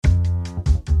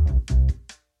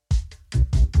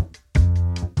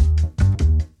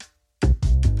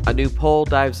A new poll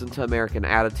dives into American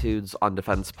attitudes on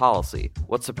defense policy.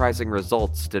 What surprising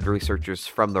results did researchers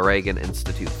from the Reagan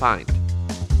Institute find?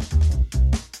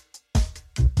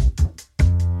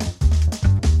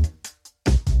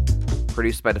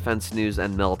 Produced by Defense News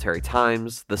and Military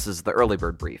Times, this is the Early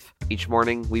Bird Brief. Each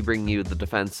morning, we bring you the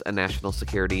defense and national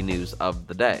security news of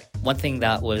the day. One thing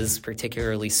that was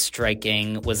particularly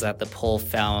striking was that the poll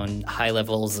found high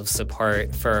levels of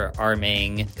support for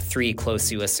arming three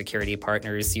close U.S. security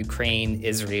partners, Ukraine,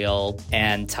 Israel,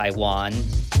 and Taiwan.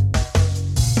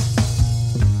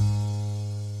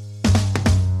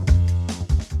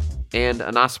 And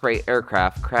an Osprey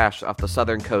aircraft crashed off the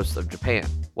southern coast of Japan.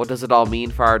 What does it all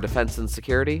mean for our defense and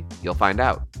security? You'll find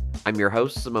out. I'm your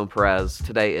host, Simone Perez.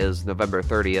 Today is November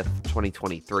 30th,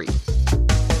 2023.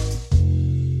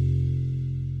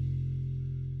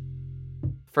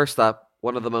 First up,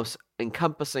 one of the most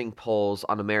encompassing polls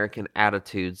on American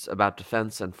attitudes about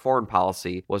defense and foreign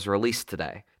policy was released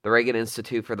today. The Reagan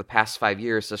Institute for the past 5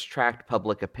 years has tracked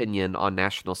public opinion on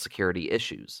national security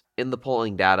issues. In the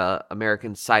polling data,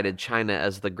 Americans cited China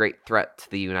as the great threat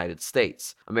to the United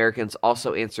States. Americans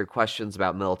also answered questions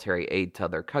about military aid to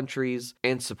other countries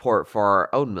and support for our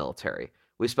own military.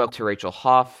 We spoke to Rachel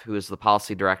Hoff, who is the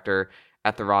policy director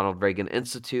at the Ronald Reagan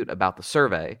Institute, about the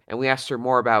survey, and we asked her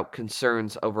more about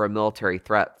concerns over a military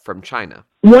threat from China.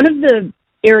 One of the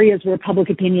areas where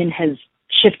public opinion has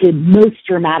shifted most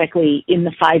dramatically in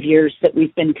the 5 years that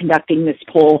we've been conducting this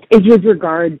poll is with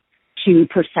regard to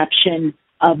perception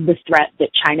of the threat that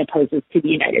China poses to the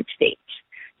United States.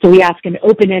 So we ask an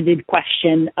open-ended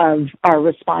question of our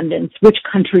respondents: which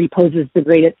country poses the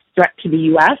greatest threat to the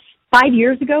U.S.? 5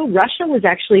 years ago, Russia was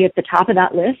actually at the top of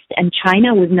that list, and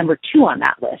China was number 2 on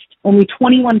that list. Only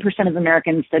 21% of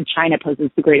Americans said China poses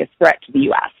the greatest threat to the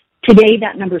U.S. Today,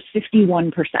 that number is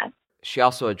 51%. She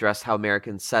also addressed how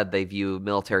Americans said they view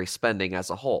military spending as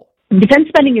a whole. Defense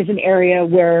spending is an area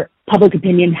where public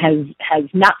opinion has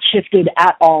not shifted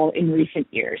at all in recent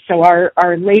years. So our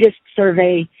latest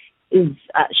survey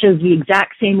shows the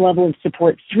exact same level of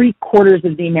support. 3/4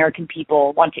 of the American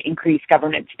people want to increase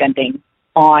government spending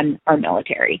on our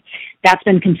military. That's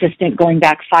been consistent going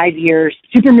back 5 years.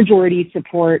 Supermajority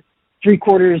support,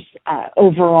 3/4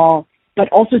 overall, but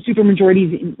also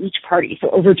supermajorities in each party. So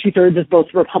over 2/3 of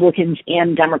both Republicans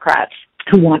and Democrats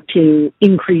who want to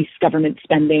increase government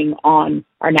spending on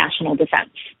our national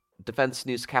defense. Defense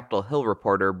News Capitol Hill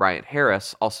reporter Bryant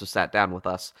Harris also sat down with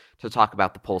us to talk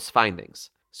about the poll's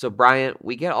findings. So, Bryant,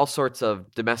 we get all sorts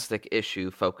of domestic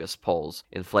issue-focused polls,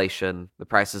 inflation, the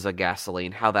prices of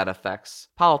gasoline, how that affects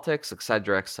politics,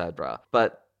 etc., etc.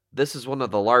 But this is one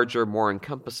of the larger, more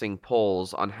encompassing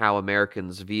polls on how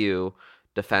Americans view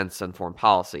defense and foreign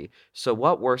policy. So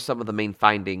what were some of the main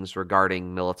findings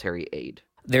regarding military aid?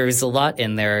 There's a lot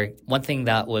in there. One thing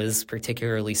that was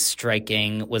particularly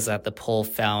striking was that the poll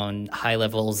found high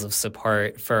levels of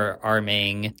support for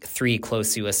arming three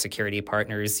close U.S. security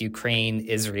partners, Ukraine,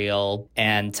 Israel,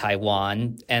 and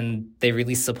Taiwan. And they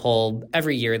release the poll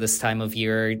every year this time of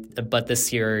year. But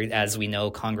this year, as we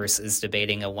know, Congress is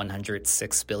debating a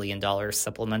 $106 billion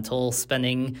supplemental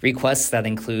spending request that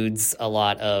includes a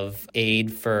lot of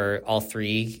aid for all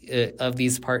three of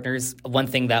these partners. One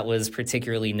thing that was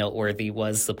particularly noteworthy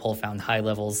was the poll found high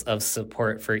levels of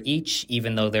support for each,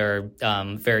 even though there are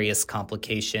various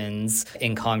complications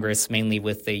in Congress, mainly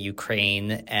with the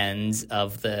Ukraine end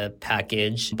of the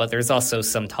package. But there's also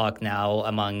some talk now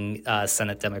among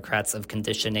Senate Democrats of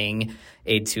conditioning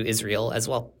aid to Israel as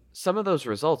well. Some of those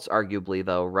results, arguably,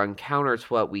 though, run counter to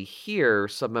what we hear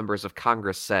some members of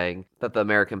Congress saying, that the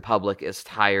American public is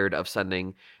tired of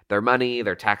sending their money,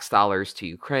 their tax dollars to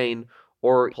Ukraine,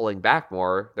 or pulling back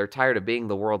more, they're tired of being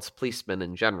the world's policemen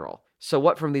in general. So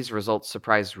what from these results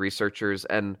surprised researchers?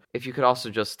 And if you could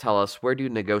also just tell us, where do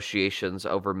negotiations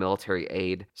over military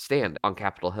aid stand on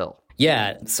Capitol Hill?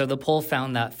 Yeah, so the poll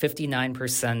found that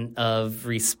 59% of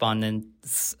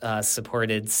respondents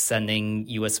supported sending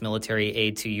U.S. military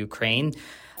aid to Ukraine.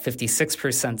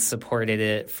 56% supported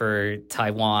it for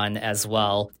Taiwan as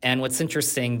well. And what's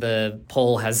interesting, the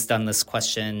poll has done this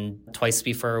question twice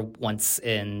before, once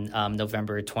in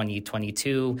November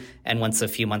 2022 and once a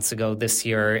few months ago this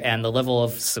year. And the level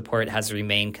of support has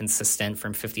remained consistent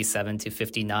from 57 to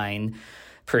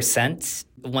 59%.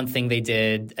 One thing they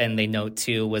did, and they note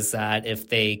too, was that if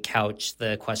they couch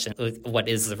the question, what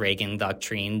is the Reagan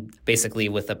Doctrine, basically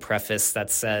with a preface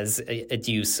that says,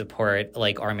 do you support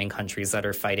arming countries that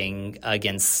are fighting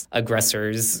against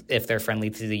aggressors if they're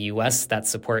friendly to the U.S., that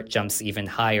support jumps even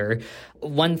higher.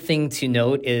 One thing to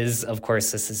note is, of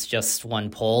course, this is just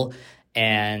one poll,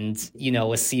 And,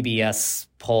 a CBS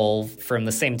poll from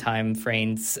the same time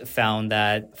frames found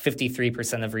that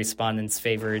 53% of respondents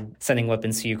favored sending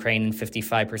weapons to Ukraine and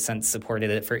 55%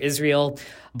 supported it for Israel.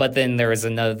 But then there was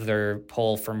another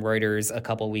poll from Reuters a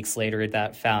couple weeks later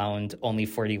that found only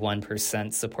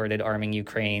 41% supported arming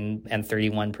Ukraine and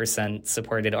 31%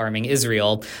 supported arming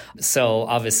Israel. So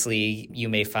obviously you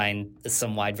may find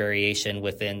some wide variation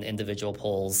within individual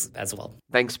polls as well.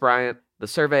 Thanks, Bryant. The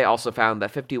survey also found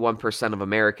that 51% of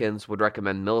Americans would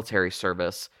recommend military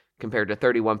service, compared to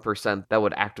 31% that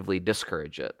would actively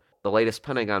discourage it. The latest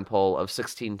Pentagon poll of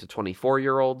 16 to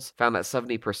 24-year-olds found that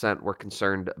 70% were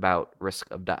concerned about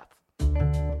risk of death.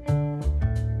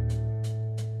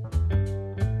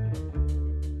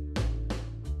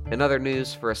 In other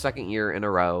news, for a second year in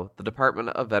a row, the Department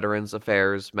of Veterans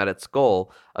Affairs met its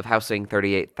goal of housing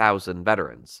 38,000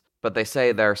 veterans. But they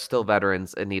say there are still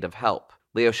veterans in need of help.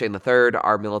 Leo Shane III,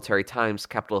 our Military Times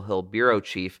Capitol Hill bureau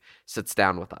chief, sits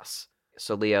down with us.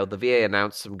 So, Leo, the VA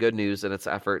announced some good news in its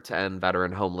effort to end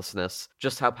veteran homelessness.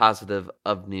 Just how positive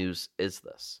of news is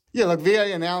this? Yeah, look,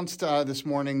 VA announced this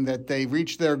morning that they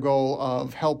reached their goal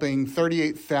of helping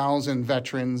 38,000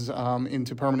 veterans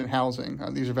into permanent housing.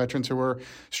 These are veterans who are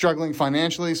struggling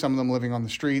financially, some of them living on the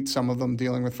street, some of them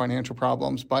dealing with financial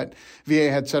problems. But VA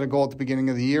had set a goal at the beginning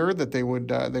of the year that they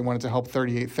wanted to help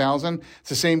 38,000. It's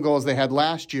the same goal as they had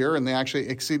last year, and they actually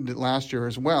exceeded it last year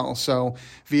as well. So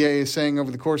VA is saying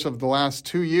over the course of the last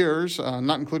 2 years,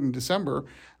 not including December,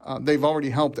 they've already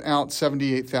helped out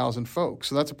 78,000 folks.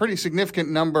 So that's a pretty significant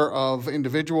number of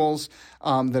individuals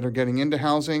that are getting into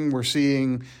housing. We're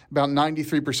seeing about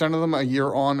 93% of them a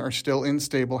year on are still in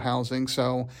stable housing.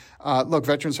 So look,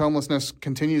 veterans homelessness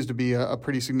continues to be a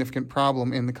pretty significant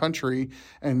problem in the country.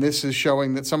 And this is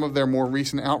showing that some of their more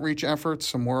recent outreach efforts,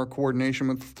 some more coordination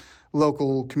with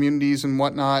local communities and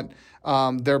whatnot,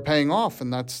 they're paying off.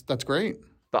 And that's great.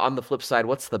 But on the flip side,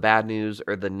 what's the bad news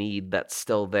or the need that's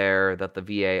still there that the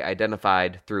VA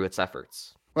identified through its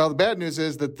efforts? Well, the bad news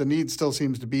is that the need still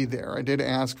seems to be there. I did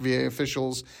ask VA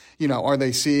officials, are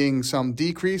they seeing some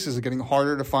decrease? Is it getting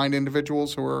harder to find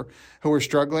individuals who are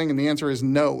struggling? And the answer is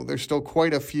no. There's still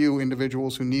quite a few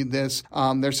individuals who need this.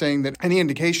 They're saying that any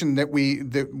indication that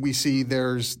we see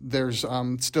there's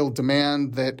still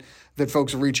demand that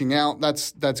folks are reaching out.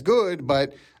 That's good,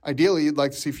 but ideally, you'd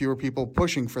like to see fewer people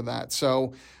pushing for that.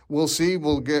 So we'll see.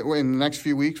 We'll get in the next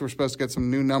few weeks. We're supposed to get some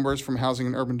new numbers from Housing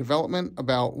and Urban Development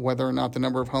about whether or not the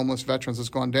number of homeless veterans has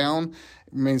gone down.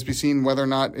 It remains to be seen whether or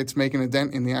not it's making a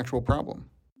dent in the actual problem.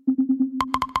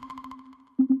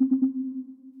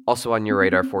 Also on your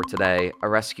radar for today, a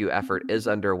rescue effort is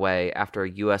underway after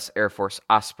a U.S. Air Force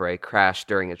Osprey crashed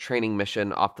during a training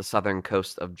mission off the southern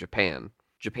coast of Japan.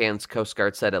 Japan's Coast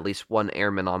Guard said at least one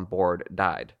airman on board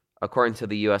died. According to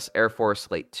the U.S. Air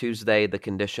Force, late Tuesday, the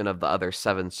condition of the other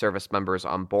 7 service members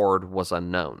on board was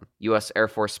unknown. U.S. Air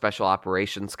Force Special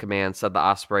Operations Command said the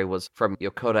Osprey was from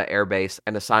Yokota Air Base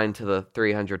and assigned to the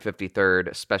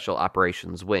 353rd Special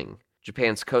Operations Wing.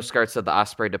 Japan's Coast Guard said the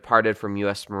Osprey departed from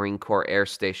U.S. Marine Corps Air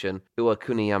Station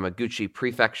Iwakuni Yamaguchi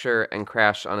Prefecture and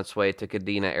crashed on its way to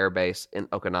Kadena Air Base in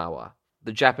Okinawa.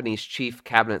 The Japanese Chief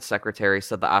Cabinet Secretary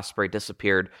said the Osprey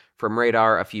disappeared from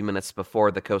radar a few minutes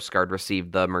before the Coast Guard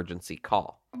received the emergency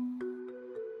call.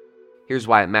 Here's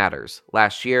why it matters.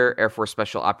 Last year, Air Force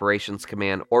Special Operations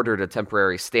Command ordered a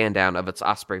temporary stand-down of its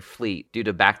Osprey fleet due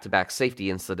to back-to-back safety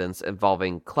incidents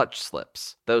involving clutch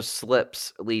slips. Those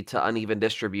slips lead to uneven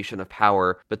distribution of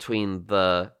power between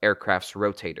the aircraft's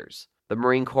rotators. The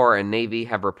Marine Corps and Navy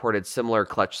have reported similar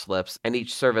clutch slips, and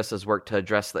each service has worked to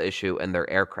address the issue in their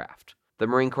aircraft. The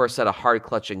Marine Corps said a hard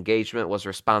clutch engagement was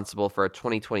responsible for a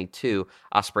 2022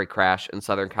 Osprey crash in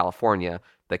Southern California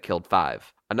that killed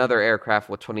 5. Another aircraft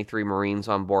with 23 Marines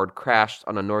on board crashed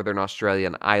on a northern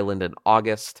Australian island in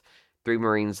August. 3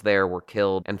 Marines there were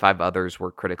killed, and 5 others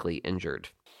were critically injured.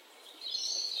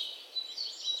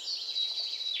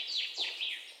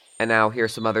 And now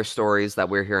here's some other stories that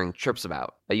we're hearing trips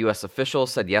about. A U.S. official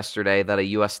said yesterday that a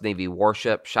U.S. Navy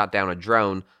warship shot down a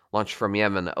drone launched from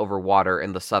Yemen over water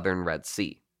in the southern Red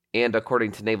Sea. And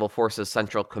according to Naval Forces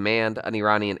Central Command, an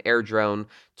Iranian air drone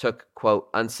took, quote,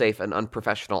 unsafe and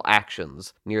unprofessional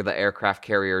actions near the aircraft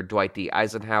carrier Dwight D.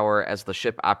 Eisenhower as the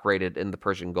ship operated in the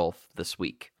Persian Gulf this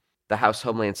week. The House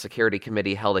Homeland Security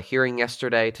Committee held a hearing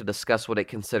yesterday to discuss what it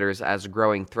considers as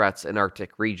growing threats in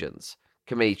Arctic regions.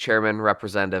 Committee Chairman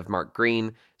Representative Mark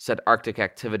Green said Arctic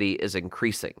activity is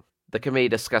increasing. The committee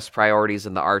discussed priorities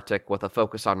in the Arctic with a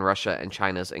focus on Russia and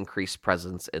China's increased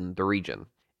presence in the region.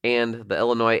 And the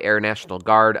Illinois Air National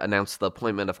Guard announced the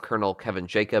appointment of Colonel Kevin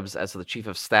Jacobs as the Chief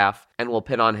of Staff and will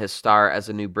pin on his star as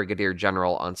a new Brigadier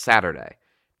General on Saturday.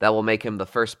 That will make him the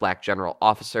first black general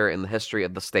officer in the history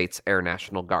of the state's Air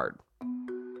National Guard.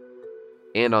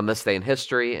 And on this day in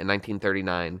history, in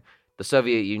 1939, the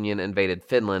Soviet Union invaded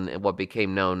Finland in what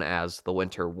became known as the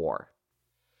Winter War.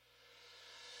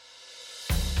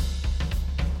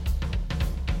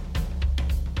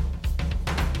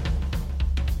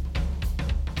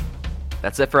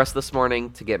 That's it for us this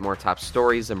morning. To get more top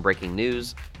stories and breaking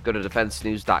news, go to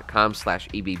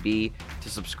defensenews.com/EBB to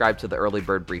subscribe to the Early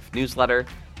Bird Brief newsletter.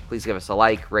 Please give us a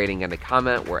like, rating, and a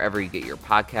comment wherever you get your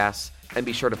podcasts. And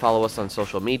be sure to follow us on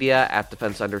social media at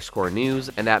 @defense_news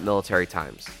and at Military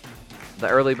Times. The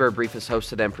Early Bird Brief is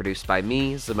hosted and produced by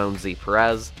me, Zimone Z.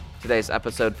 Perez. Today's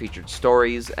episode featured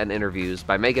stories and interviews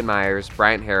by Megan Myers,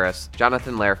 Bryant Harris,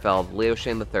 Jonathan Lehrfeld, Leo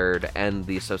Shane III, and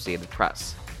the Associated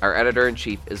Press. Our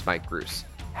editor-in-chief is Mike Bruce.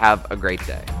 Have a great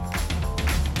day.